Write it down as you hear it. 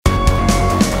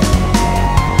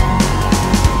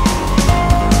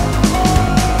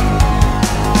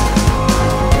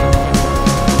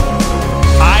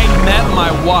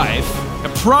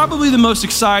probably the most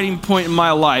exciting point in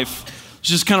my life.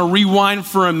 Just kind of rewind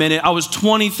for a minute. I was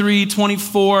 23,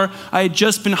 24. I had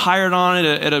just been hired on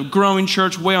at a growing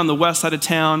church way on the west side of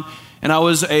town, and I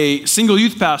was a single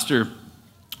youth pastor,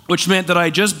 which meant that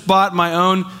I just bought my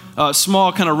own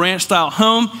small kind of ranch-style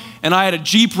home, and I had a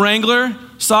Jeep Wrangler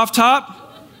soft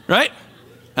top, right?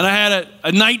 And I had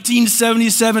a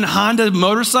 1977 Honda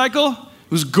motorcycle. It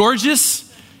was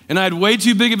gorgeous, and I had way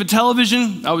too big of a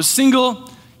television. I was single.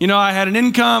 I had an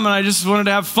income, and I just wanted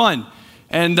to have fun.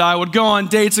 And I would go on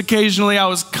dates occasionally. I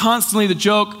was constantly the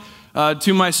joke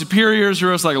to my superiors who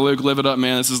were like, Luke, live it up,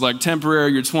 man. This is like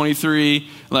temporary. You're 23.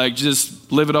 Like,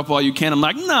 just live it up while you can. I'm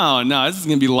like, no, this is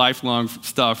going to be lifelong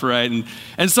stuff, right?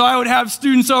 And so I would have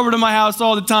students over to my house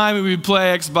all the time, and we would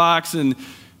play Xbox, and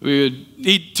we would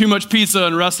eat too much pizza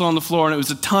and wrestle on the floor, and it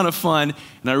was a ton of fun,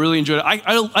 and I really enjoyed it.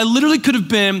 I literally could have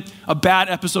been a bad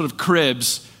episode of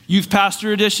Cribs, Youth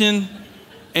Pastor Edition,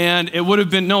 and it would have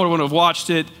been, no one would have watched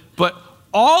it, but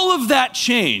all of that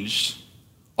changed.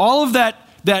 All of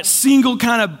that single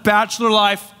kind of bachelor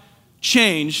life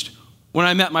changed when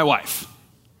I met my wife.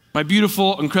 My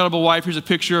beautiful, incredible wife. Here's a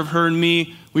picture of her and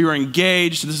me. We were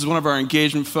engaged. This is one of our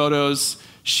engagement photos.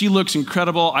 She looks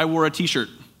incredible. I wore a t-shirt.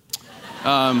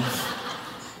 I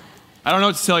don't know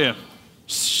what to tell you.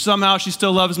 Somehow she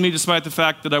still loves me despite the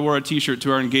fact that I wore a t-shirt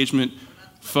to our engagement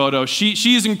photo.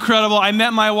 She is incredible. I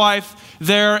met my wife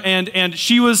there, and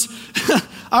she was,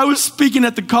 I was speaking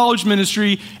at the college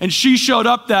ministry, and she showed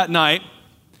up that night,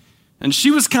 and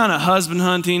she was kind of husband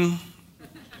hunting.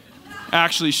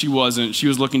 Actually, she wasn't. She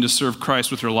was looking to serve Christ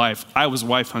with her life. I was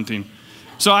wife hunting.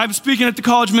 So I'm speaking at the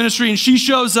college ministry, and she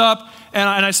shows up, and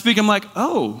I speak. I'm like,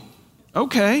 oh,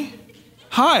 okay,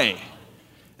 hi.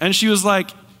 And she was like,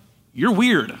 you're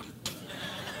weird.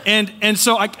 And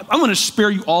so I'm going to spare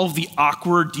you all of the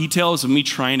awkward details of me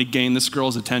trying to gain this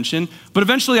girl's attention. But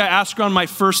eventually I asked her on my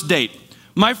first date.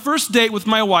 My first date with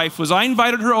my wife was I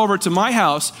invited her over to my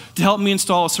house to help me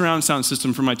install a surround sound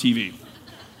system for my TV.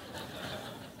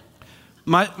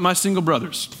 My single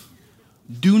brothers,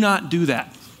 do not do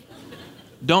that.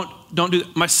 Don't do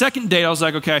that. My second date, I was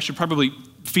like, okay, I should probably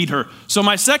feed her. So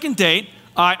my second date,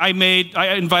 I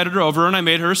invited her over and I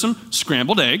made her some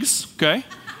scrambled eggs, okay?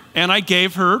 And I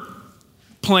gave her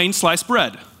plain sliced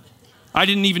bread. I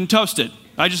didn't even toast it.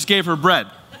 I just gave her bread.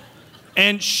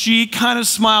 And she kind of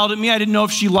smiled at me. I didn't know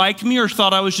if she liked me or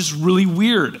thought I was just really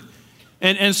weird.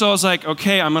 And so I was like,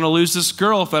 okay, I'm going to lose this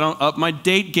girl if I don't up my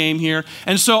date game here.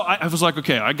 And so I was like,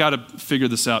 okay, I got to figure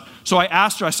this out. So I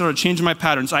asked her, I started changing my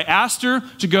patterns. I asked her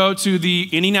to go to the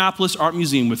Indianapolis Art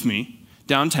Museum with me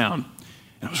downtown.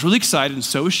 And I was really excited, and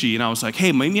so was she. And I was like,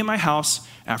 hey, meet me at my house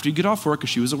after you get off work,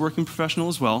 because she was a working professional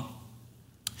as well.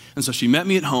 And so she met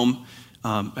me at home,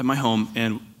 at my home,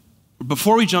 and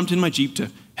before we jumped in my Jeep to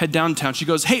head downtown, she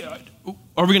goes, hey,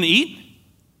 are we going to eat?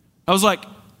 I was like,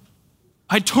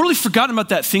 I'd totally forgotten about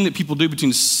that thing that people do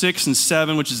between 6 and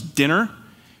 7, which is dinner.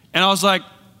 And I was like,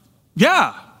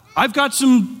 yeah, I've got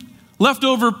some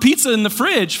leftover pizza in the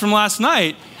fridge from last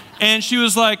night. And she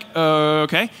was like,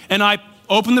 okay. And I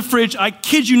opened the fridge. I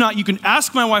kid you not, you can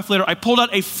ask my wife later. I pulled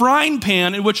out a frying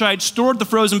pan in which I had stored the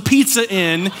frozen pizza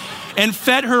in and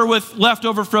fed her with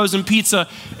leftover frozen pizza.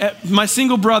 My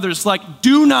single brothers, like,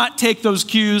 do not take those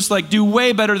cues. Like, do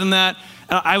way better than that.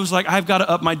 And I was like, I've got to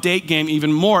up my date game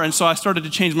even more. And so I started to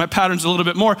change my patterns a little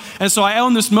bit more. And so I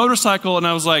owned this motorcycle, and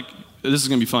I was like, this is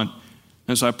going to be fun.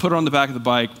 And so I put her on the back of the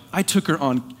bike. I took her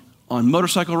on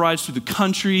motorcycle rides through the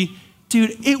country.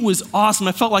 Dude, it was awesome.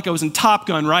 I felt like I was in Top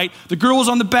Gun, right? The girl was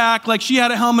on the back, like she had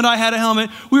a helmet, I had a helmet.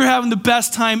 We were having the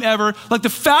best time ever. Like the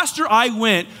faster I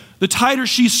went, the tighter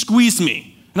she squeezed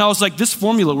me. And I was like, this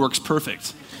formula works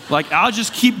perfect. Like, I'll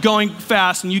just keep going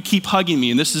fast and you keep hugging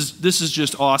me. And this is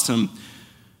just awesome.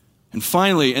 And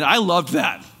finally, and I loved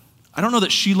that. I don't know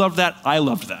that she loved that, I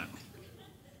loved that.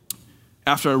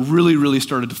 After I really, really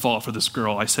started to fall for this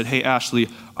girl, I said, hey, Ashley,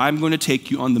 I'm going to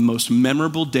take you on the most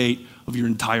memorable date of your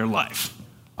entire life.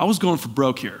 I was going for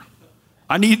broke here.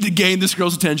 I needed to gain this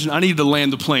girl's attention. I needed to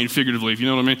land the plane, figuratively, if you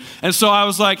know what I mean. And so I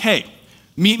was like, hey,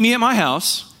 meet me at my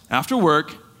house after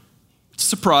work. It's a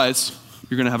surprise.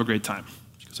 You're going to have a great time.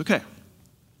 She goes, okay.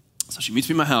 So she meets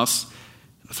me at my house.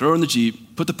 I throw her in the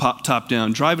Jeep, put the top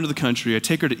down, drive into the country. I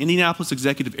take her to Indianapolis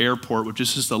Executive Airport, which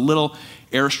is just a little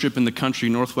airstrip in the country,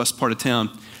 northwest part of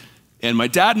town. And my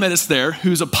dad met us there,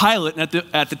 who's a pilot, and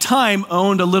at the time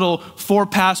owned a little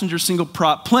 4-passenger single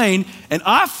prop plane. And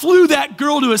I flew that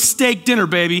girl to a steak dinner,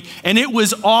 baby, and it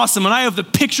was awesome. And I have the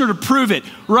picture to prove it.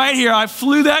 Right here, I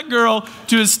flew that girl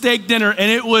to a steak dinner,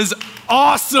 and it was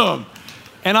awesome.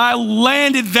 And I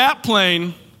landed that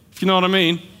plane, if you know what I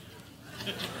mean.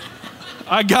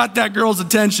 I got that girl's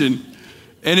attention.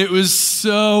 And it was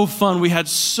so fun. We had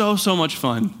so much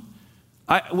fun.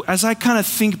 As I kind of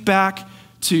think back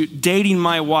to dating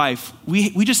my wife,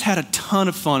 we just had a ton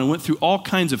of fun and went through all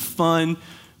kinds of fun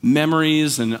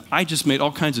memories, and I just made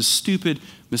all kinds of stupid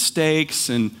mistakes,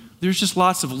 and there's just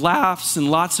lots of laughs and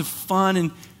lots of fun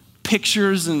and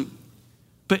pictures.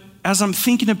 But as I'm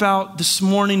thinking about this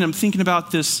morning, I'm thinking about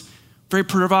this very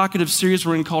provocative series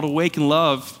we're in called Awake in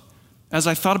Love. As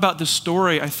I thought about this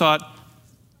story, I thought,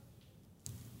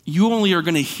 you only are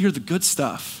going to hear the good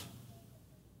stuff.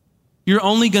 You're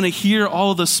only going to hear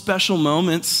all the special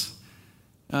moments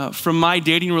from my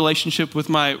dating relationship with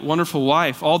my wonderful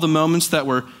wife, all the moments that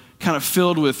were kind of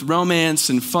filled with romance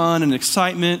and fun and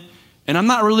excitement. And I'm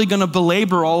not really going to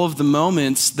belabor all of the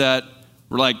moments that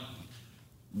were like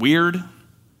weird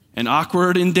and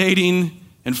awkward in dating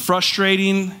and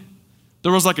frustrating.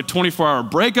 There was like a 24-hour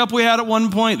breakup we had at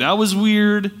one point. That was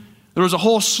weird. There was a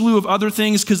whole slew of other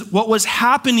things, because what was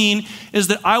happening is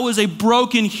that I was a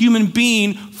broken human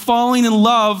being falling in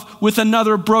love with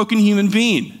another broken human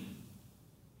being.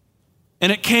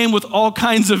 And it came with all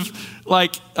kinds of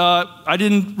I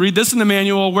didn't read this in the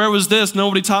manual. Where was this?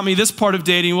 Nobody taught me this part of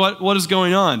dating. What is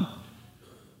going on?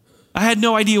 I had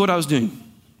no idea what I was doing.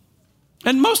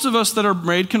 And most of us that are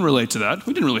married can relate to that.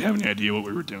 We didn't really have any idea what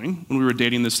we were doing when we were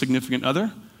dating this significant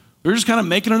other. We were just kind of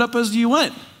making it up as you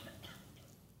went.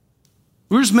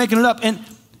 We were just making it up. And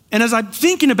as I'm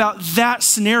thinking about that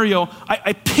scenario,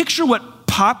 I picture what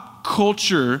pop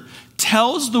culture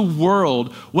tells the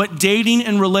world what dating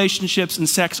and relationships and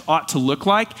sex ought to look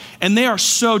like, and they are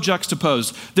so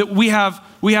juxtaposed that we have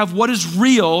what is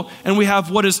real and we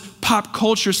have what is pop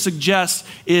culture suggests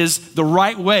is the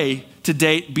right way to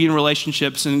date, be in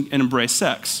relationships, and embrace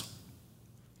sex.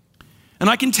 And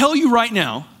I can tell you right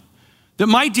now that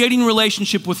my dating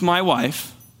relationship with my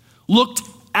wife looked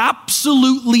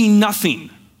absolutely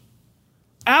nothing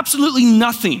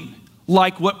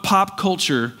like what pop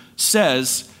culture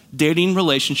says dating,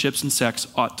 relationships, and sex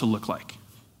ought to look like.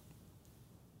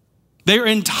 They are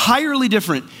entirely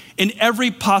different in every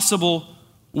possible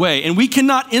way. And we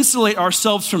cannot insulate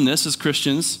ourselves from this as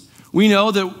Christians. We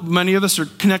know that many of us are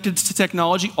connected to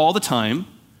technology all the time.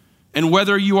 And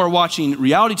whether you are watching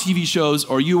reality TV shows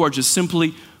or you are just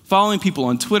simply following people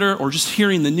on Twitter or just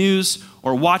hearing the news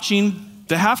or watching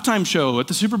the halftime show at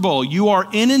the Super Bowl, you are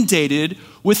inundated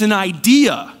with an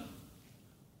idea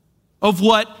of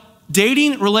what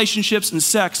dating, relationships, and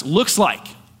sex looks like.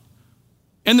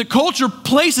 And the culture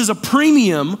places a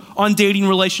premium on dating,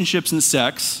 relationships, and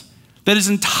sex that is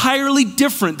entirely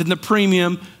different than the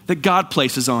premium that God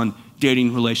places on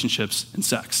dating, relationships, and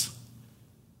sex.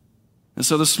 And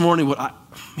so this morning, what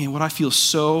I feel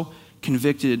so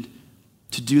convicted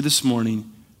to do this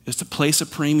morning is to place a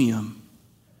premium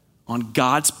on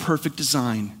God's perfect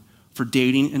design for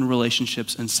dating and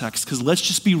relationships and sex. Because let's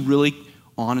just be really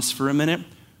honest for a minute.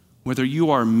 Whether you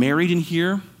are married in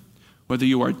here, whether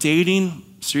you are dating,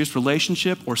 serious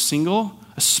relationship, or single,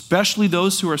 especially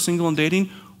those who are single and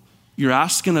dating, you're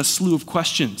asking a slew of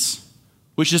questions,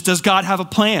 which is, does God have a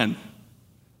plan?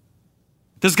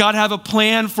 Does God have a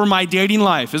plan for my dating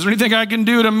life? Is there anything I can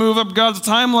do to move up God's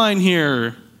timeline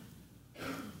here?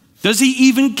 Does he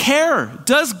even care?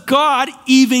 Does God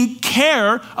even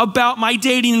care about my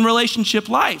dating and relationship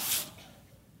life?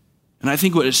 And I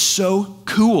think what is so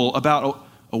cool about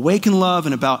Awake in Love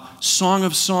and about Song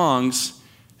of Songs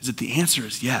is that the answer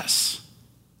is yes.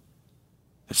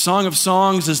 The Song of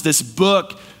Songs is this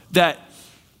book that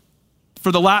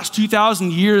for the last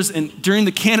 2,000 years and during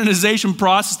the canonization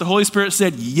process, the Holy Spirit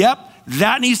said, yep,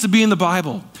 that needs to be in the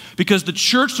Bible. Because the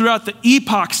church throughout the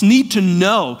epochs need to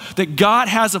know that God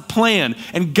has a plan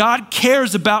and God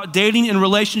cares about dating and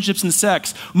relationships and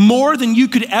sex more than you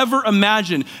could ever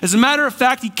imagine. As a matter of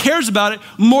fact, he cares about it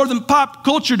more than pop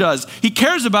culture does. He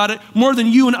cares about it more than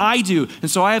you and I do.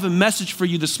 And so I have a message for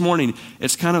you this morning.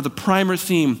 It's kind of the primer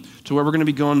theme to where we're going to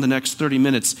be going the next 30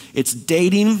 minutes. It's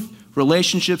dating,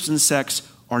 relationships, and sex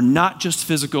are not just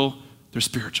physical, they're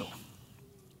spiritual.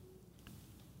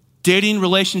 Dating,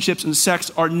 relationships, and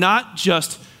sex are not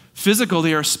just physical,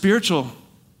 they are spiritual.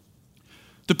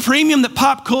 The premium that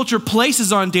pop culture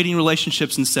places on dating,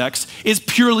 relationships, and sex is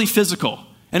purely physical,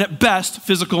 and at best,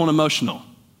 physical and emotional.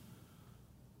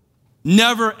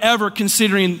 Never, ever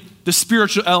considering the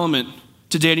spiritual element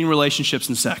to dating, relationships,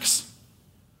 and sex.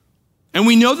 And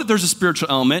we know that there's a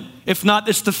spiritual element. If not,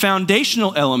 it's the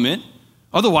foundational element.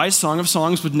 Otherwise, Song of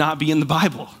Songs would not be in the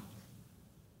Bible.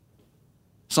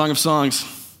 Song of Songs,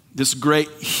 this great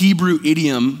Hebrew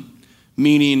idiom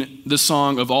meaning the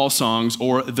song of all songs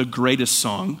or the greatest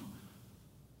song.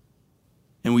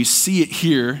 And we see it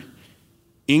here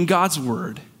in God's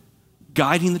word,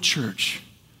 guiding the church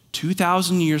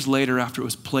 2,000 years later after it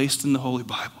was placed in the Holy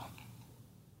Bible.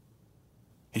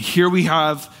 And here we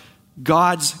have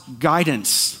God's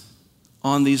guidance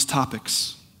on these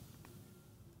topics.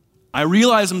 I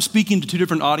realize I'm speaking to two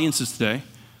different audiences today.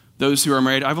 Those who are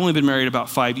married. I've only been married about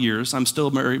 5 years. I'm still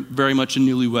very much a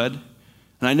newlywed.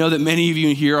 And I know that many of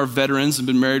you here are veterans and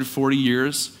been married 40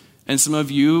 years. And some of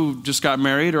you just got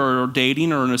married or are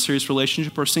dating or in a serious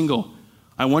relationship or single.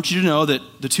 I want you to know that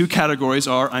the two categories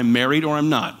are I'm married or I'm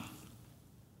not.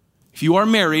 If you are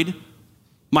married,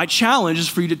 my challenge is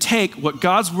for you to take what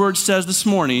God's word says this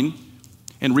morning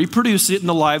and reproduce it in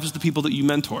the lives of the people that you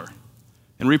mentor.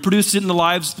 And reproduce it in the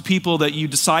lives of the people that you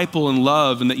disciple and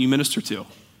love and that you minister to.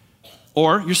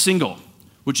 Or you're single,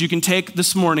 which you can take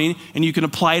this morning and you can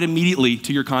apply it immediately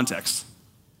to your context.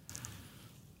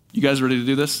 You guys ready to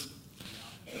do this?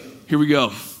 Here we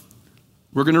go.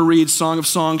 We're going to read Song of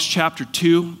Songs chapter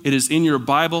 2. It is in your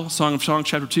Bible, Song of Songs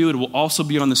chapter 2. It will also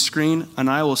be on the screen, and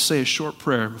I will say a short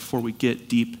prayer before we get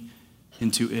deep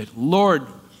into it. Lord,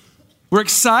 we're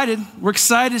excited. We're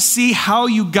excited to see how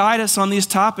you guide us on these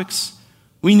topics.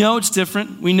 We know it's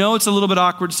different. We know it's a little bit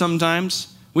awkward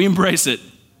sometimes. We embrace it.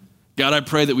 God, I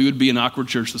pray that we would be an awkward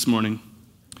church this morning.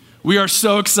 We are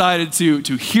so excited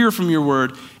to hear from your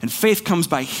word, and faith comes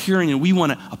by hearing, and we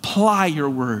want to apply your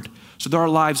word so that our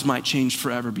lives might change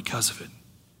forever because of it.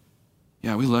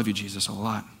 Yeah, we love you, Jesus, a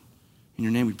lot. In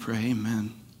your name we pray,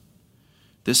 amen.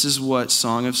 This is what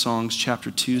Song of Songs chapter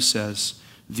 2 says,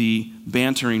 the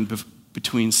bantering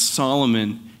between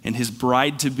Solomon and his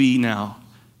bride-to-be now.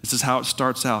 This is how it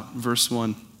starts out, verse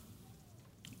 1.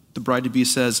 The bride-to-be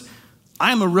says,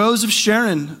 I am a rose of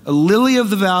Sharon, a lily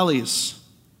of the valleys.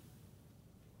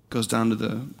 Goes down to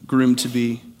the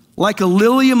groom-to-be. Like a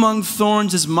lily among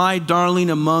thorns is my darling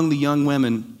among the young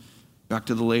women. Back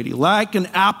to the lady. Like an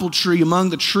apple tree among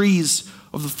the trees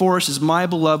of the forest is my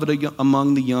beloved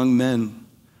among the young men.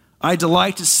 I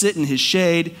delight to sit in his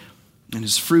shade, and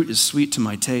his fruit is sweet to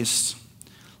my taste.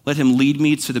 Let him lead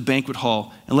me to the banquet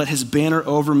hall, and let his banner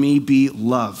over me be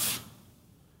love.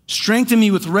 Strengthen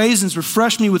me with raisins,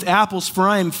 refresh me with apples, for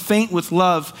I am faint with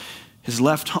love. His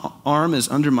left arm is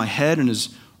under my head, and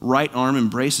his right arm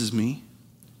embraces me.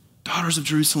 Daughters of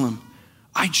Jerusalem,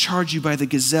 I charge you by the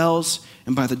gazelles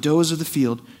and by the does of the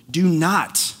field, do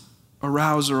not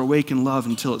arouse or awaken love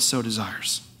until it so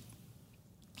desires.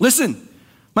 Listen,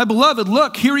 my beloved,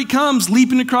 look, here he comes,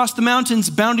 leaping across the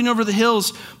mountains, bounding over the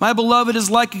hills. My beloved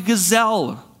is like a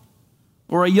gazelle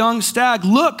or a young stag.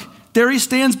 Look, there he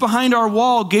stands behind our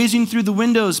wall, gazing through the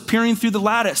windows, peering through the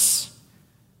lattice.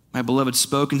 My beloved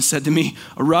spoke and said to me,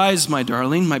 arise, my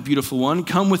darling, my beautiful one,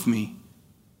 come with me.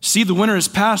 See, the winter is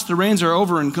past, the rains are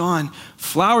over and gone.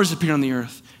 Flowers appear on the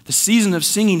earth. The season of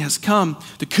singing has come.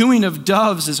 The cooing of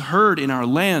doves is heard in our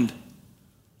land.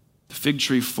 The fig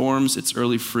tree forms its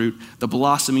early fruit. The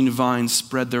blossoming vines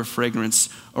spread their fragrance.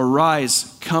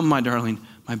 Arise, come, my darling,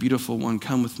 my beautiful one,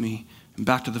 come with me. And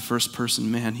back to the first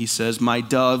person man, he says, my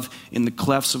dove in the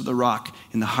clefts of the rock,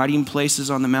 in the hiding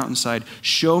places on the mountainside,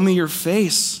 show me your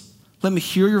face. Let me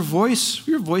hear your voice.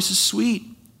 For your voice is sweet,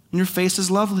 and your face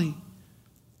is lovely.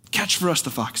 Catch for us the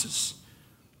foxes,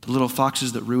 the little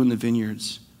foxes that ruin the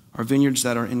vineyards, our vineyards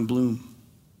that are in bloom.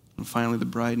 And finally, the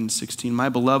bride in 16, my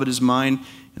beloved is mine,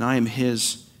 and I am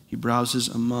his. He browses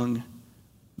among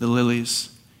the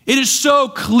lilies. It is so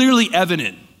clearly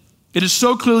evident. It is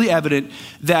so clearly evident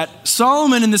that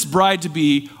Solomon and this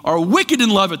bride-to-be are wicked in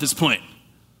love at this point.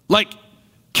 Like,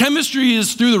 chemistry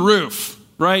is through the roof,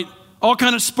 right? All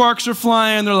kind of sparks are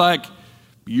flying. They're like,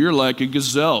 you're like a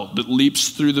gazelle that leaps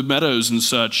through the meadows and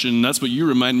such, and that's what you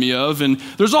remind me of. And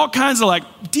there's all kinds of like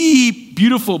deep,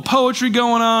 beautiful poetry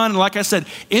going on. And like I said,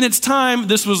 in its time,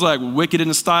 this was like wicked in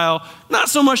a style. Not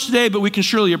so much today, but we can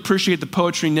surely appreciate the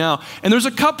poetry now. And there's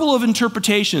a couple of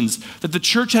interpretations that the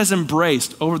church has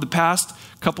embraced over the past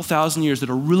couple thousand years that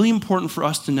are really important for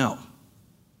us to know.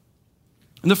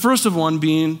 And the first of one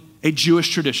being a Jewish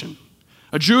tradition.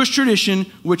 A Jewish tradition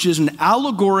which is an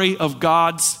allegory of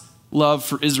God's love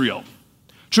for Israel.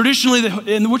 Traditionally,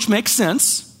 which makes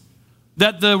sense,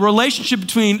 that the relationship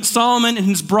between Solomon and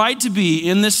his bride-to-be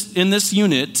in this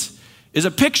unit is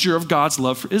a picture of God's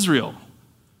love for Israel.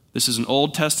 This is an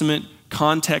Old Testament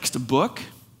context book,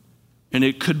 and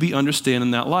it could be understood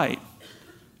in that light.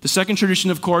 The second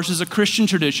tradition, of course, is a Christian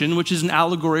tradition, which is an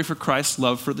allegory for Christ's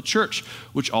love for the church,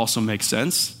 which also makes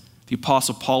sense. The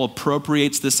Apostle Paul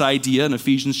appropriates this idea in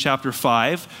Ephesians chapter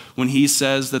 5 when he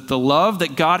says that the love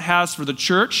that God has for the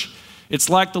church, it's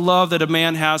like the love that a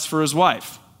man has for his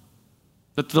wife.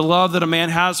 That the love that a man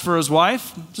has for his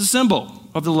wife is a symbol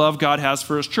of the love God has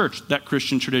for his church. That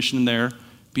Christian tradition there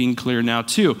being clear now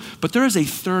too. But there is a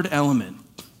third element.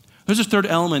 There's a third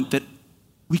element that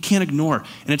we can't ignore,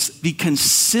 and it's the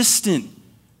consistent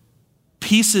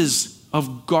pieces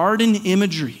of garden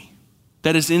imagery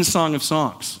that is in Song of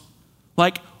Songs.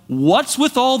 Like, what's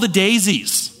with all the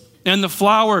daisies and the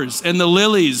flowers and the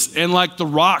lilies and like the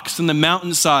rocks and the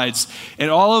mountainsides and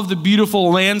all of the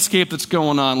beautiful landscape that's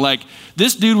going on? Like,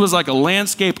 this dude was like a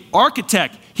landscape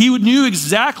architect. He knew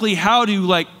exactly how to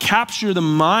like capture the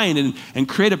mind and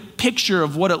create a picture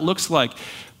of what it looks like.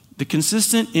 The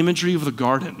consistent imagery of the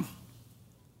garden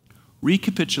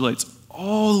recapitulates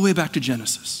all the way back to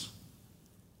Genesis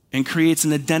and creates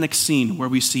an Edenic scene where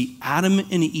we see Adam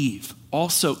and Eve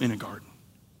also in a garden.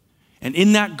 And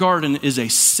in that garden is a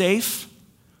safe,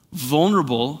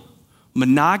 vulnerable,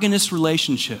 monogamous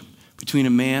relationship between a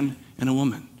man and a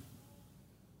woman.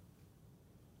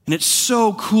 And it's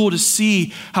so cool to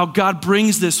see how God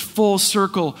brings this full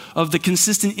circle of the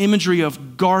consistent imagery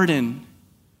of garden.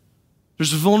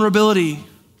 There's vulnerability,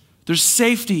 there's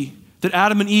safety that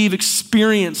Adam and Eve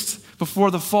experienced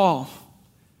before the fall.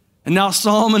 And now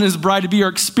Solomon and his bride-to-be are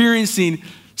experiencing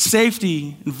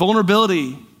safety and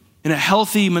vulnerability in a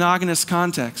healthy, monogamous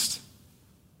context.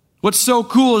 What's so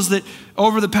cool is that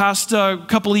over the past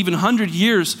couple, even 100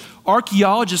 years,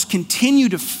 archaeologists continue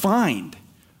to find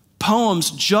poems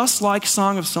just like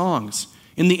Song of Songs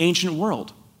in the ancient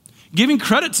world. Giving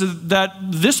credit to that,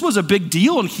 this was a big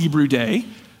deal in Hebrew day.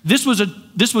 This was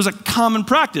a common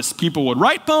practice. People would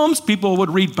write poems, people would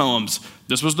read poems.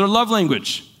 This was their love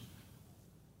language.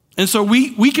 And so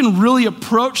we can really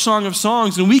approach Song of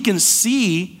Songs and we can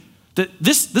see that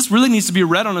this really needs to be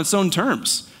read on its own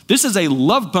terms. This is a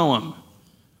love poem.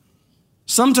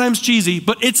 Sometimes cheesy,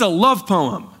 but it's a love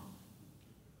poem.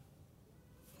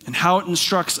 And how it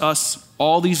instructs us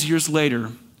all these years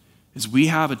later is we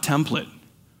have a template.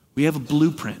 We have a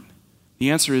blueprint.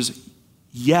 The answer is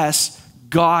yes,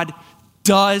 God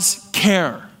does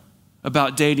care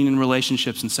about dating and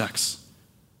relationships and sex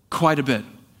quite a bit,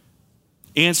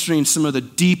 answering some of the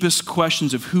deepest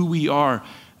questions of who we are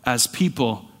as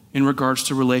people in regards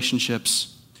to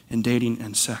relationships and dating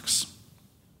and sex.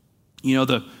 You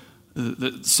know,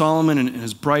 the Solomon and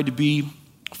his bride-to-be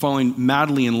falling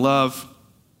madly in love,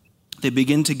 they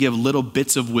begin to give little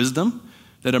bits of wisdom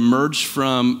that emerge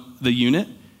from the unit,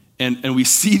 and we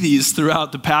see these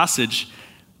throughout the passage.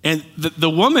 And the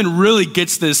woman really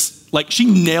gets this, like she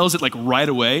nails it like right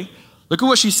away. Look at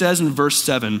what she says in verse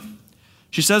 7.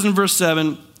 She says in verse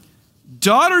 7,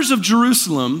 daughters of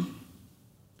Jerusalem,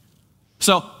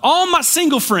 so all my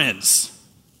single friends,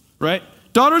 right?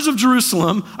 Daughters of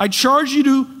Jerusalem, I charge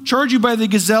you by the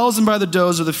gazelles and by the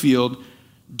does of the field,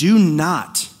 do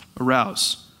not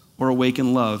arouse or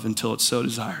awaken love until it so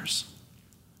desires.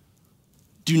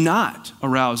 Do not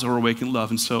arouse or awaken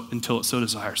love until it so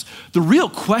desires. The real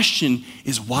question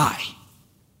is why?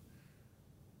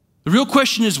 The real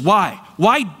question is why?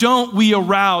 Why don't we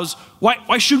arouse?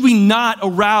 Why should we not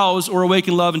arouse or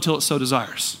awaken love until it so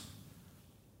desires?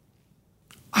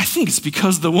 I think it's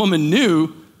because the woman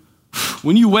knew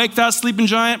when you wake that sleeping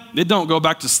giant, it don't go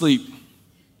back to sleep.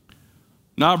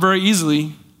 Not very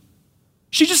easily.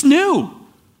 She just knew.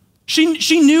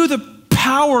 She knew the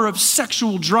power of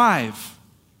sexual drive.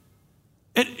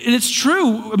 And it's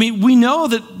true. I mean, we know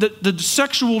that the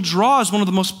sexual draw is one of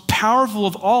the most powerful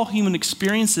of all human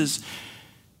experiences.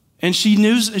 And she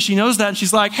knows that, and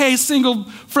she's like, hey, single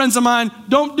friends of mine,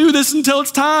 don't do this until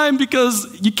it's time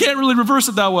because you can't really reverse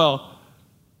it that well.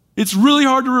 It's really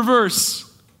hard to reverse.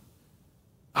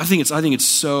 I think it's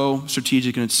so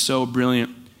strategic and it's so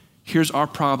brilliant. Here's our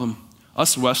problem.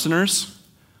 Us Westerners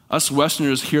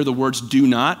hear the words do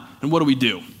not, and what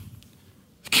do?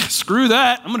 Screw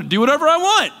that. I'm going to do whatever I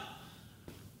want.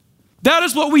 That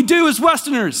is what we do as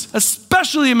Westerners,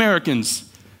 especially Americans.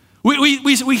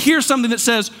 We hear something that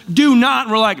says do not,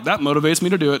 and we're like, that motivates me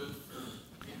to do it.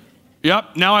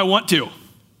 Yep, now I want to.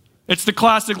 It's the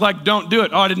classic, like, don't do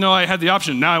it. Oh, I didn't know I had the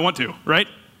option. Now I want to, right?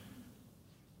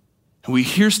 And we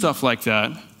hear stuff like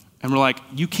that, and we're like,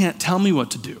 you can't tell me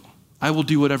what to do. I will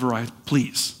do whatever I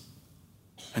please.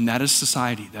 And that is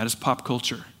society. That is pop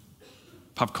culture.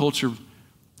 Pop culture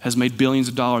has made billions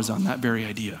of dollars on that very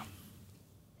idea.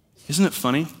 Isn't it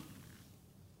funny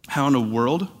how in a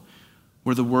world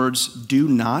where the words do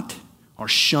not are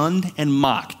shunned and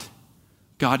mocked,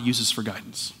 God uses for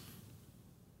guidance?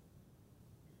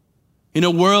 In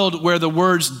a world where the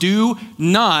words do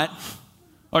not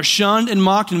are shunned and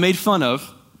mocked and made fun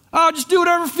of, oh, just do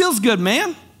whatever feels good,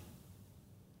 man.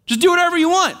 Just do whatever you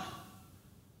want.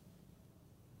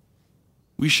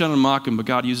 We shun and mock him, but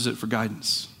God uses it for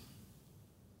guidance.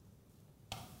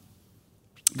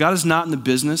 God is not in the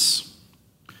business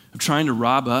of trying to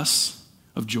rob us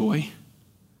of joy.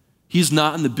 He's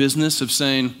not in the business of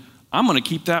saying, I'm going to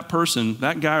keep that person,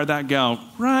 that guy or that gal,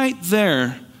 right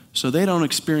there so they don't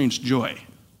experience joy.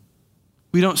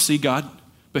 We don't see God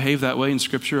behave that way in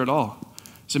Scripture at all.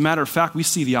 As a matter of fact, we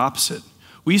see the opposite.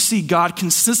 We see God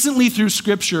consistently through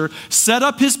Scripture set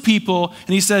up his people,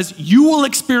 and he says, you will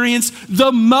experience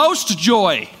the most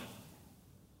joy.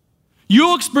 You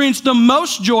will experience the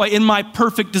most joy in my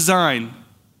perfect design.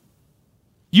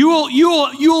 You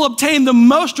will obtain the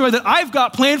most joy that I've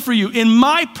got planned for you in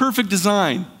my perfect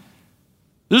design.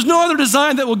 There's no other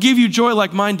design that will give you joy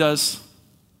like mine does.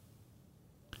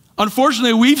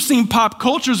 Unfortunately, we've seen pop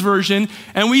culture's version,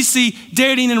 and we see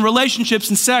dating and relationships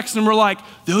and sex, and we're like,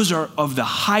 those are of the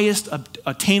highest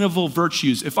attainable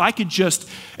virtues. If I could just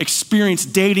experience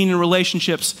dating and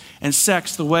relationships and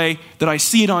sex the way that I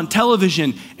see it on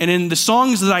television and in the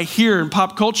songs that I hear in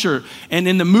pop culture and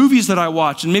in the movies that I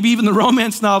watch and maybe even the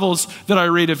romance novels that I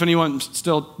read, if anyone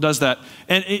still does that.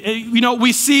 And,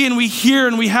 we see and we hear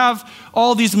and we have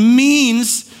all these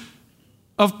means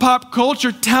of pop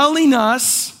culture telling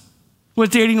us what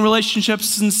dating,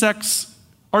 relationships, and sex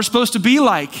are supposed to be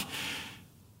like.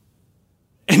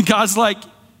 And God's like,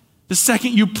 the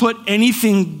second you put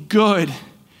anything good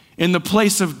in the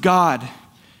place of God,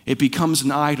 it becomes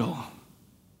an idol.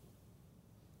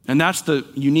 And that's the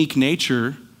unique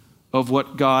nature of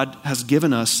what God has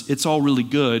given us. It's all really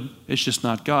good, it's just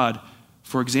not God.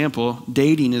 For example,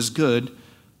 dating is good,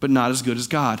 but not as good as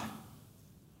God.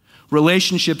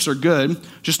 Relationships are good,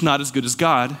 just not as good as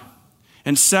God.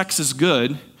 And sex is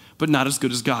good, but not as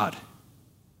good as God.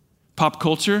 Pop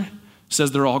culture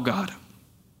says they're all God.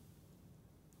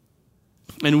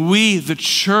 And we, the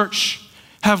church,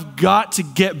 have got to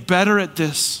get better at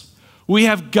this. We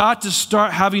have got to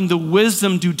start having the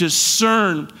wisdom to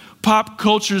discern pop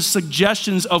culture's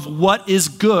suggestions of what is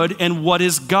good and what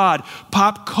is God.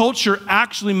 Pop culture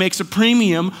actually makes a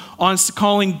premium on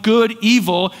calling good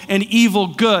evil and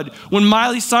evil good. When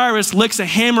Miley Cyrus licks a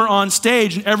hammer on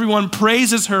stage and everyone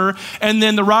praises her, and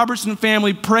then the Robertson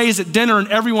family prays at dinner and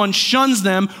everyone shuns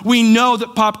them, we know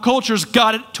that pop culture's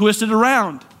got it twisted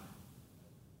around.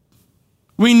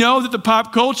 We know that the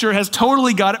pop culture has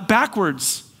totally got it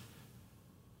backwards.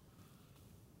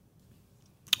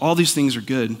 All these things are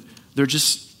good. They're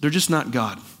just not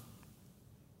God.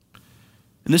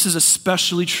 And this is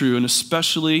especially true and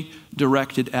especially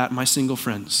directed at my single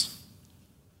friends,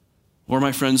 or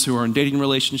my friends who are in dating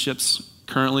relationships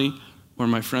currently, or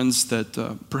my friends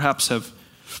that perhaps have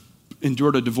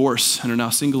endured a divorce and are now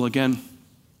single again.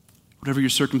 Whatever your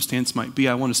circumstance might be,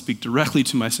 I want to speak directly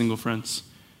to my single friends.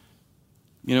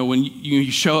 When you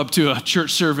show up to a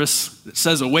church service that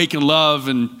says Awaken Love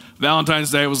and Valentine's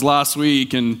Day was last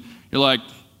week, and you're like,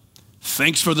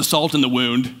 thanks for the salt in the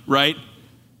wound, right?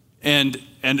 And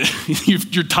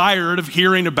you're tired of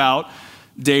hearing about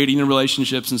dating and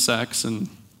relationships and sex. And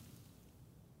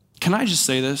can I just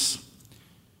say this?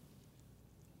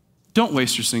 Don't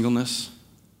waste your singleness.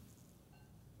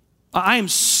 I'm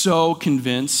so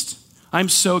convinced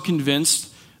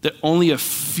that only a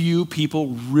few people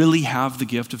really have the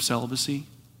gift of celibacy.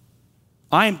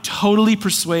 I am totally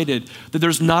persuaded that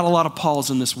there's not a lot of Pauls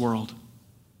in this world.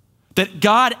 That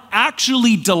God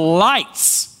actually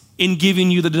delights in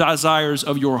giving you the desires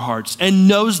of your hearts and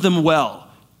knows them well.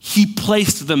 He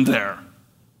placed them there.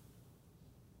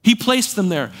 He placed them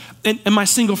there. And my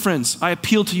single friends, I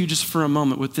appeal to you just for a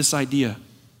moment with this idea.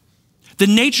 The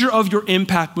nature of your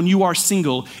impact when you are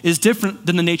single is different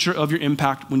than the nature of your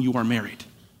impact when you are married.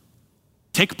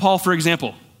 Take Paul, for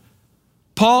example.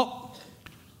 Paul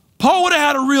would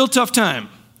have had a real tough time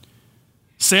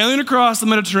sailing across the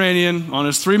Mediterranean on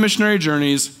his 3 missionary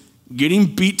journeys,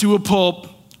 getting beat to a pulp,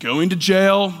 going to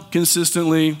jail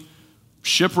consistently,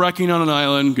 shipwrecking on an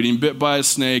island, getting bit by a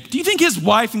snake. Do you think his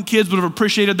wife and kids would have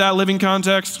appreciated that living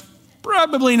context?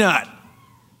 Probably not.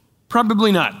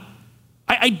 Probably not.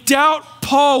 I doubt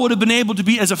Paul would have been able to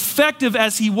be as effective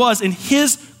as he was in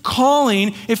his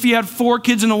calling if he had 4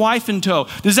 kids and a wife in tow.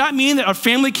 Does that mean that a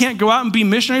family can't go out and be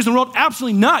missionaries in the world?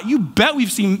 Absolutely not. You bet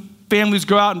we've seen families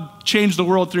go out and change the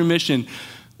world through mission.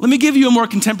 Let me give you a more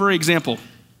contemporary example.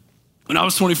 When I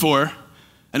was 24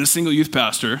 and a single youth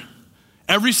pastor,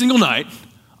 every single night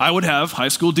I would have high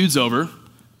school dudes over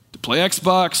to play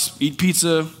Xbox, eat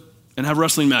pizza, and have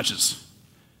wrestling matches.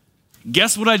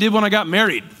 Guess what I did when I got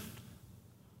married?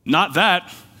 Not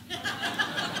that.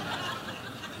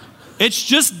 It's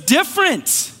just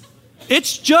different.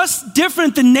 It's just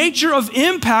different. The nature of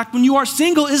impact when you are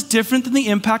single is different than the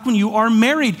impact when you are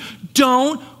married.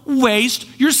 Don't waste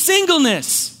your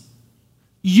singleness.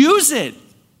 Use it.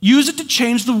 Use it to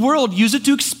change the world. Use it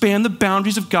to expand the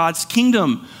boundaries of God's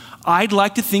kingdom. I'd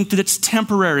like to think that it's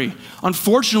temporary.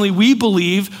 Unfortunately, we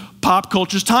believe pop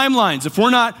culture's timelines. If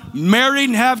we're not married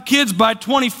and have kids by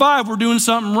 25, we're doing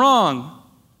something wrong.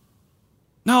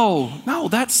 No,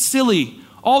 that's silly.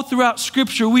 All throughout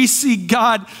Scripture, we see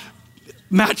God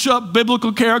match up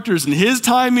biblical characters and his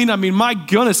timing. I mean, my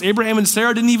goodness, Abraham and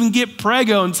Sarah didn't even get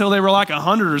preggo until they were like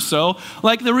 100 or so.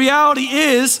 Like, the reality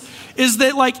is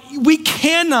that, like, we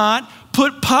cannot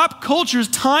put pop culture's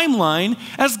timeline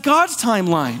as God's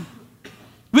timeline.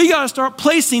 We got to start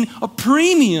placing a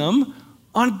premium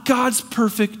on God's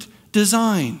perfect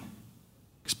design.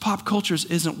 Because pop culture's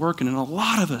isn't working, and a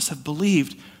lot of us have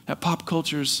believed that pop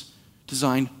culture's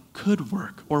design could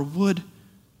work or would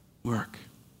work.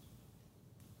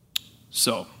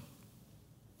 So,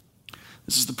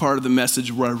 this is the part of the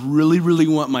message where I really, really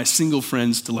want my single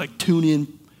friends to like tune in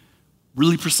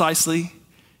really precisely,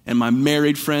 and my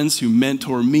married friends who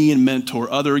mentor me and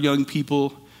mentor other young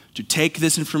people to take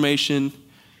this information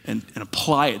and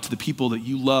apply it to the people that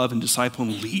you love and disciple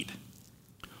and lead.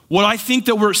 What I think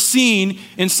that we're seeing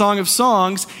in Song of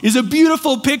Songs is a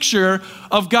beautiful picture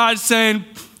of God saying,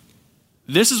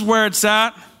 this is where it's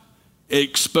at. It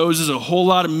exposes a whole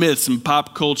lot of myths in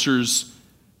pop culture's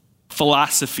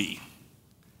philosophy.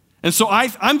 And so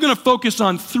I'm going to focus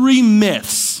on three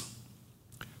myths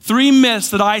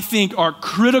that I think are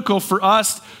critical for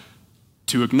us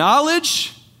to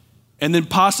acknowledge and then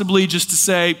possibly just to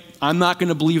say, I'm not going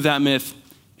to believe that myth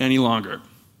any longer.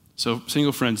 So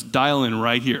single friends, dial in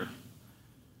right here.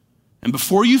 And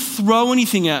before you throw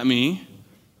anything at me,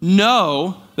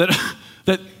 know that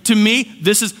to me,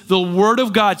 this is the Word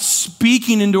of God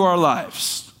speaking into our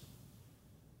lives.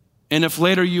 And if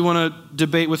later you want to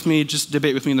debate with me, just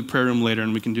debate with me in the prayer room later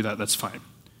and we can do that. That's fine.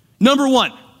 Number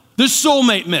one, the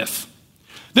soulmate myth.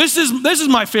 This is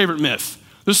my favorite myth.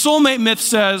 The soulmate myth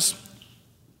says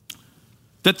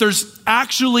that there's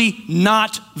actually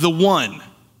not the one.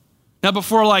 Now,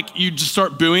 before you just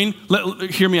start booing,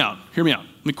 hear me out.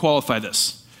 Let me qualify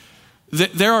this.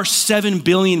 There are 7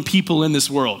 billion people in this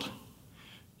world.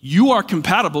 You are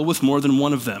compatible with more than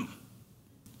one of them.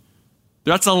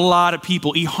 That's a lot of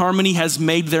people. eHarmony has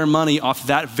made their money off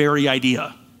that very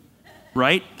idea,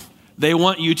 right? They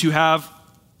want you to have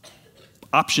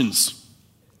options.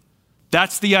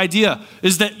 That's the idea,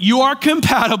 is that you are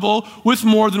compatible with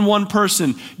more than one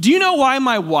person. Do you know why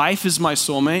my wife is my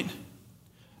soulmate?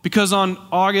 Because on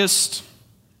August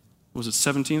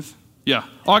 17th? Yeah,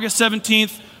 August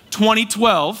 17th,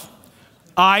 2012,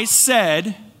 I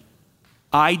said,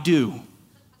 I do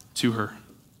to her.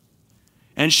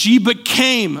 And she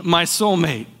became my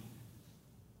soulmate.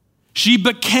 She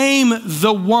became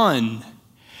the one.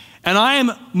 And I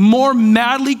am more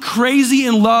madly crazy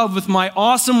in love with my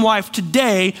awesome wife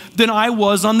today than I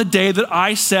was on the day that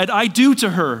I said I do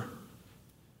to her.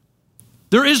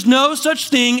 There is no such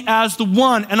thing as the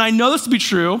one. And I know this to be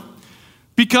true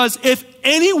because if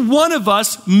any one of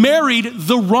us married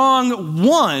the wrong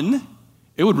one,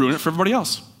 it would ruin it for everybody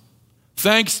else.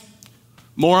 Thanks,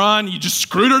 moron. You just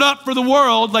screwed it up for the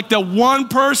world. Like the one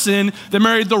person that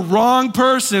married the wrong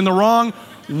person, the wrong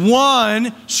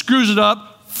one, screws it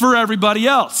up for everybody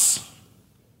else.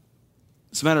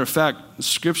 As a matter of fact, the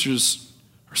scriptures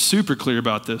are super clear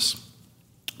about this.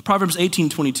 Proverbs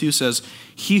 18:22 says,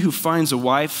 he who finds a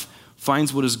wife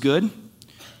finds what is good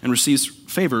and receives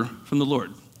favor from the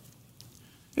Lord.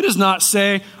 It does not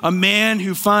say a man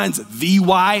who finds the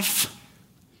wife.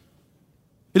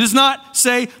 It does not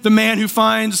say the man who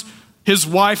finds his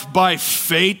wife by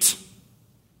fate.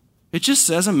 It just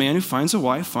says a man who finds a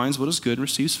wife finds what is good and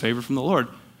receives favor from the Lord.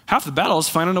 Half the battle is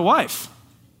finding a wife.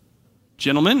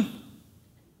 Gentlemen,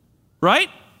 right?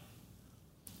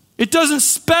 It doesn't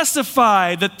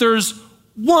specify that there's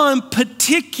one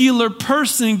particular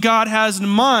person God has in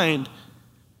mind.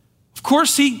 Of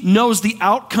course, he knows the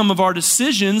outcome of our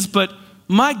decisions, but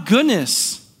my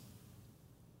goodness.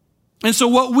 And so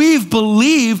what we've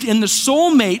believed in the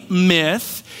soulmate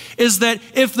myth is that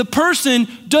if the person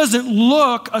doesn't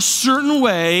look a certain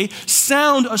way,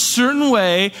 sound a certain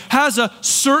way, has a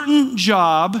certain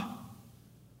job,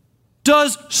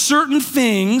 does certain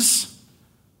things,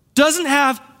 doesn't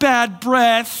have bad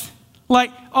breath,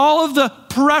 like all of the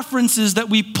preferences that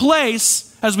we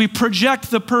place as we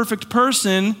project the perfect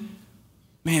person,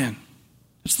 man,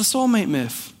 it's the soulmate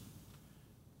myth.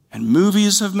 And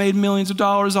movies have made millions of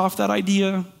dollars off that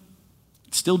idea.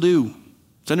 Still do.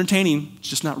 It's entertaining, it's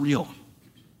just not real.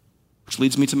 Which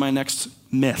leads me to my next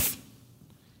myth.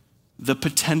 The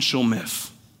potential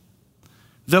myth.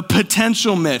 The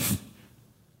potential myth.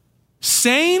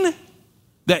 Saying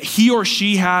that he or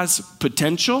she has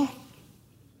potential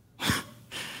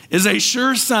is a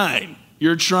sure sign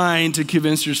you're trying to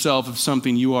convince yourself of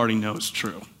something you already know is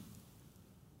true.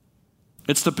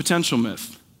 It's the potential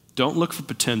myth. Don't look for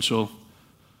potential,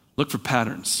 look for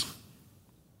patterns.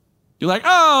 You're like,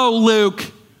 oh, Luke,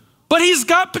 but he's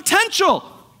got potential.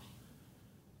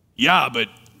 Yeah, but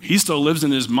he still lives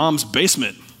in his mom's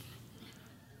basement.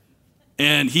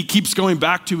 And he keeps going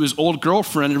back to his old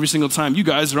girlfriend every single time you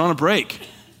guys are on a break.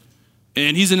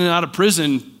 And he's in and out of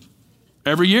prison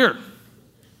every year.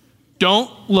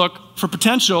 Don't look for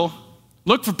potential,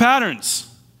 look for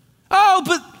patterns. Oh,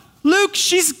 but Luke,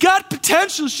 she's got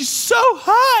potential. She's so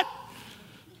hot.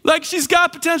 Like, she's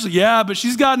got potential. Yeah, but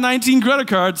she's got 19 credit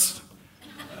cards.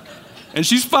 And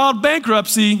she's filed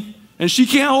bankruptcy. And she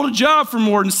can't hold a job for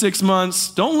more than 6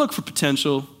 months. Don't look for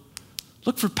potential.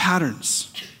 Look for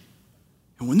patterns.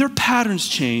 And when their patterns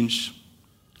change,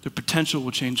 their potential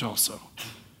will change also.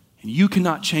 And you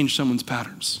cannot change someone's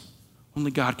patterns.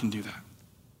 Only God can do that.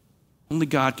 Only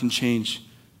God can change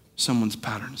someone's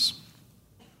patterns.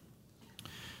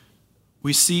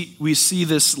 We see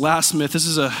this last myth. This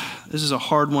is a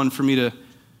hard one for me to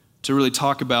really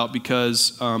talk about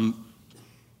because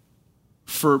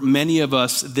for many of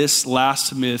us, this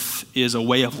last myth is a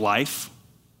way of life.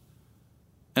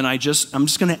 And I'm just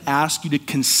going to ask you to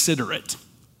consider it.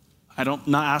 I'm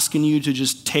not asking you to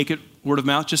just take it word of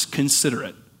mouth, just consider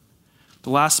it.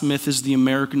 The last myth is the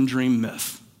American dream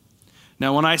myth.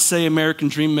 Now, when I say American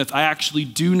dream myth, I actually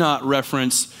do not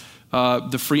reference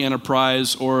the free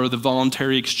enterprise or the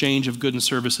voluntary exchange of goods and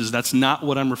services. That's not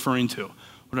what I'm referring to.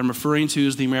 What I'm referring to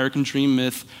is the American dream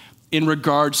myth in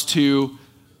regards to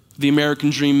the American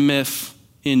dream myth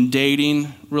in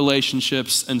dating,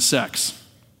 relationships, and sex.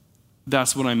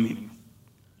 That's what I'm meaning.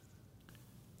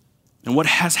 And what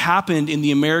has happened in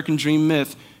the American dream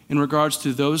myth in regards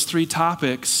to those three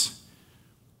topics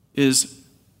is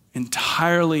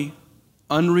entirely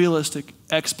unrealistic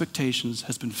expectations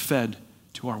has been fed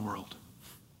to our world.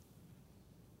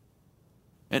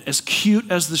 And as cute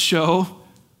as the show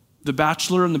The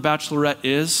Bachelor and The Bachelorette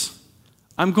is,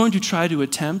 I'm going to try to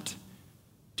attempt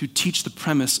to teach the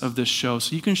premise of this show.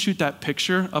 So you can shoot that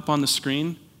picture up on the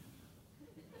screen.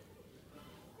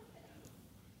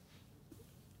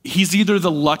 He's either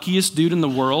the luckiest dude in the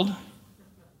world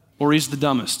or he's the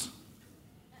dumbest.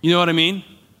 You know what I mean?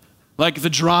 Like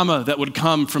the drama that would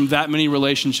come from that many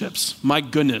relationships. My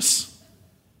goodness.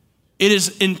 It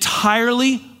is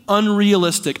entirely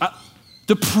unrealistic.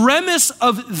 The premise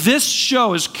of this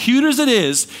show, as cute as it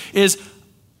is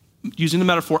using the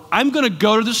metaphor, I'm going to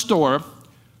go to the store,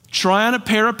 try on a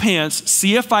pair of pants,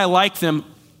 see if I like them,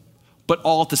 but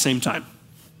all at the same time.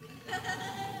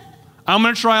 I'm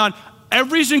going to try on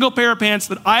every single pair of pants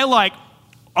that I like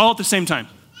all at the same time.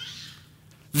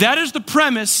 That is the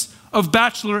premise of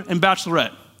Bachelor and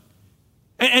Bachelorette.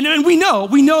 And we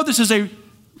know this is a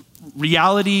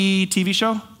reality TV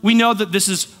show. We know that this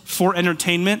is for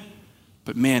entertainment,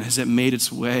 but man, has it made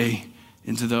its way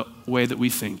into the way that we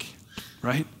think,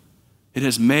 right? It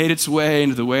has made its way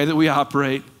into the way that we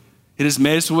operate. It has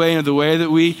made its way into the way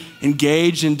that we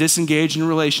engage and disengage in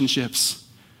relationships.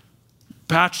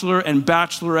 Bachelor and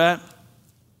Bachelorette,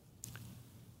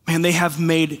 man, they have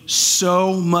made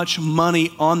so much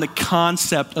money on the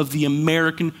concept of the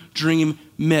American dream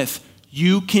myth.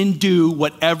 You can do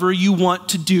whatever you want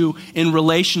to do in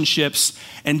relationships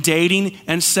and dating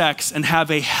and sex and have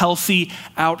a healthy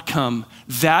outcome.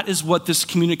 That is what this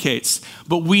communicates.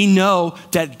 But we know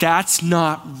that that's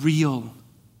not real.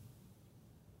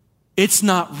 It's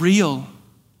not real.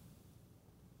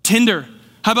 Tinder.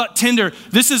 How about Tinder?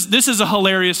 This is a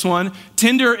hilarious one.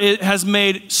 Tinder has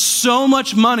made so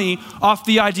much money off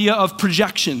the idea of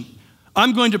projection.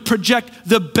 I'm going to project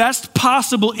the best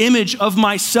possible image of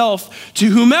myself to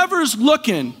whomever's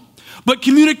looking. But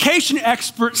communication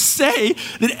experts say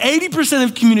that 80%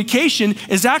 of communication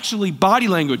is actually body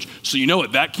language. So you know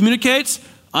what that communicates?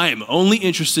 I am only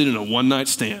interested in a one-night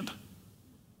stand.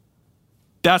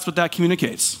 That's what that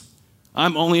communicates.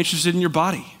 I'm only interested in your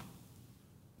body.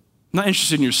 I'm not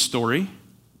interested in your story.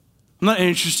 I'm not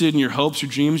interested in your hopes,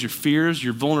 your dreams, your fears,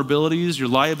 your vulnerabilities, your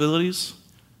liabilities.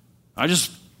 I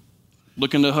just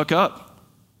looking to hook up.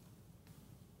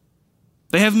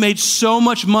 They have made so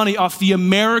much money off the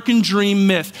American dream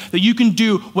myth that you can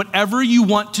do whatever you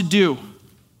want to do.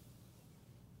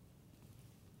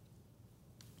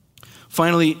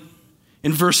 Finally,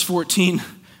 in verse 14,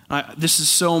 this is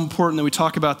so important that we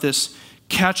talk about this.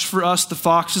 Catch for us the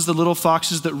foxes, the little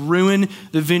foxes that ruin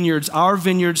the vineyards, our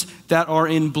vineyards that are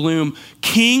in bloom.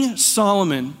 King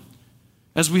Solomon,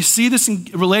 as we see this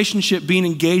relationship being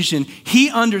engaged in, he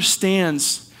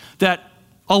understands that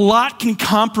a lot can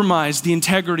compromise the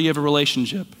integrity of a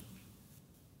relationship.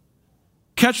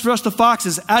 Catch for us the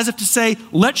foxes, as if to say,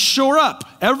 let's shore up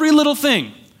every little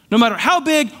thing, no matter how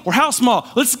big or how small.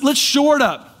 Let's shore it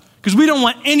up, because we don't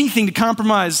want anything to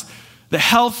compromise the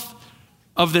health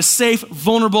of this safe,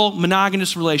 vulnerable,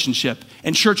 monogamous relationship.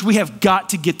 And church, we have got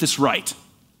to get this right.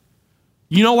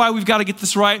 You know why we've got to get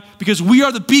this right? Because we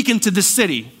are the beacon to this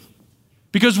city.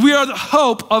 Because we are the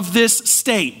hope of this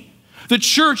state. The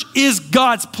church is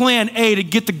God's plan A to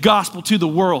get the gospel to the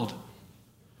world.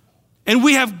 And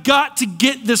we have got to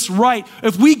get this right.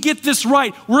 If we get this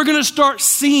right, we're going to start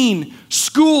seeing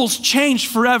schools change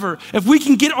forever. If we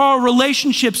can get our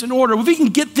relationships in order, if we can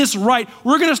get this right,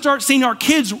 we're going to start seeing our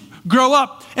kids grow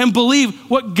up and believe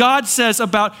what God says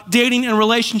about dating and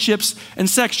relationships and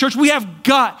sex. Church, we have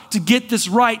got to get this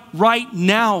right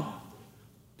now.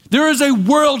 There is a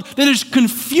world that is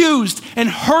confused and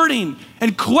hurting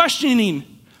and questioning.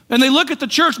 And they look at the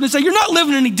church and they say, you're not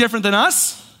living any different than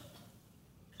us.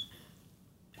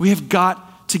 We have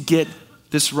got to get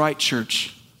this right,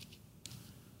 church.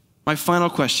 My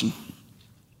final question,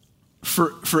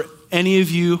 for any of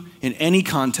you in any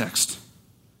context,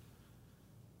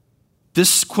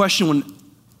 this question, when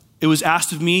it was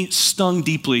asked of me, stung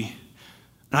deeply.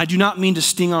 And I do not mean to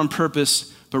sting on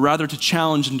purpose, but rather to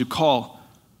challenge and to call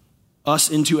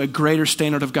us into a greater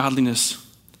standard of godliness.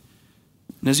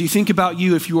 And as you think about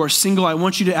you, if you are single, I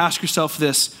want you to ask yourself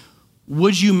this: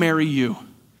 would you marry you?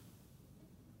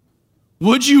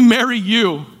 Would you marry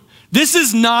you? This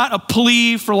is not a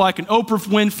plea for like an Oprah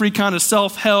Winfrey kind of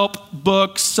self-help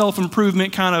book,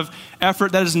 self-improvement kind of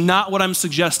effort. That is not what I'm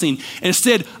suggesting.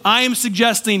 Instead, I am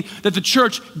suggesting that the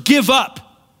church give up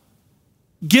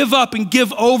and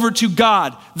give over to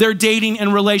God their dating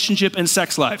and relationship and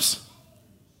sex lives.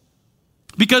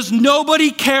 Because nobody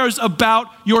cares about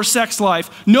your sex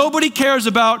life. Nobody cares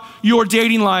about your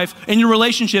dating life and your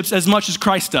relationships as much as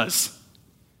Christ does.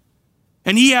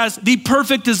 And he has the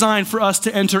perfect design for us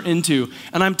to enter into.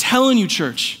 And I'm telling you,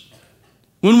 church,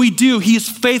 when we do, he is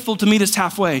faithful to meet us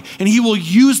halfway, and he will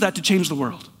use that to change the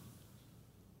world.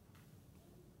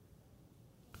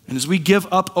 And as we give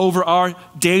up over our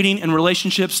dating and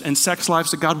relationships and sex lives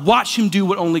to God, watch him do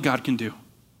what only God can do.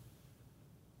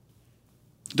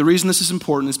 The reason this is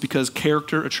important is because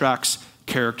character attracts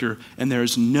character, and there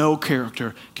is no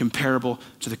character comparable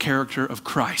to the character of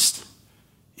Christ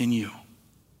in you.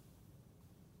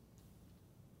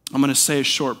 I'm going to say a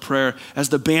short prayer. As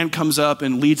the band comes up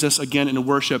and leads us again into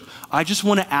worship, I just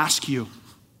want to ask you,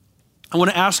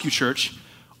 church,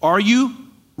 are you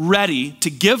ready to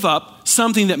give up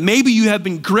something that maybe you have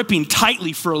been gripping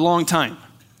tightly for a long time?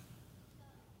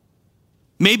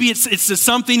 Maybe it's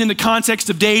something in the context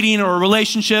of dating or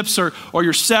relationships or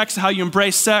your sex, how you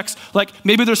embrace sex. Like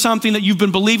maybe there's something that you've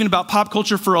been believing about pop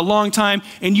culture for a long time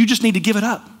and you just need to give it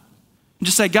up. And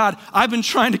just say, God, I've been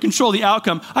trying to control the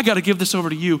outcome. I got to give this over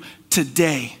to you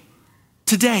today.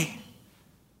 Today.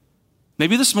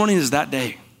 Maybe this morning is that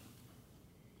day.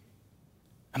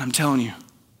 And I'm telling you,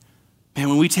 man,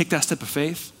 when we take that step of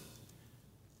faith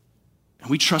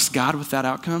and we trust God with that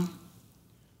outcome,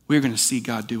 we're going to see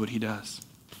God do what he does.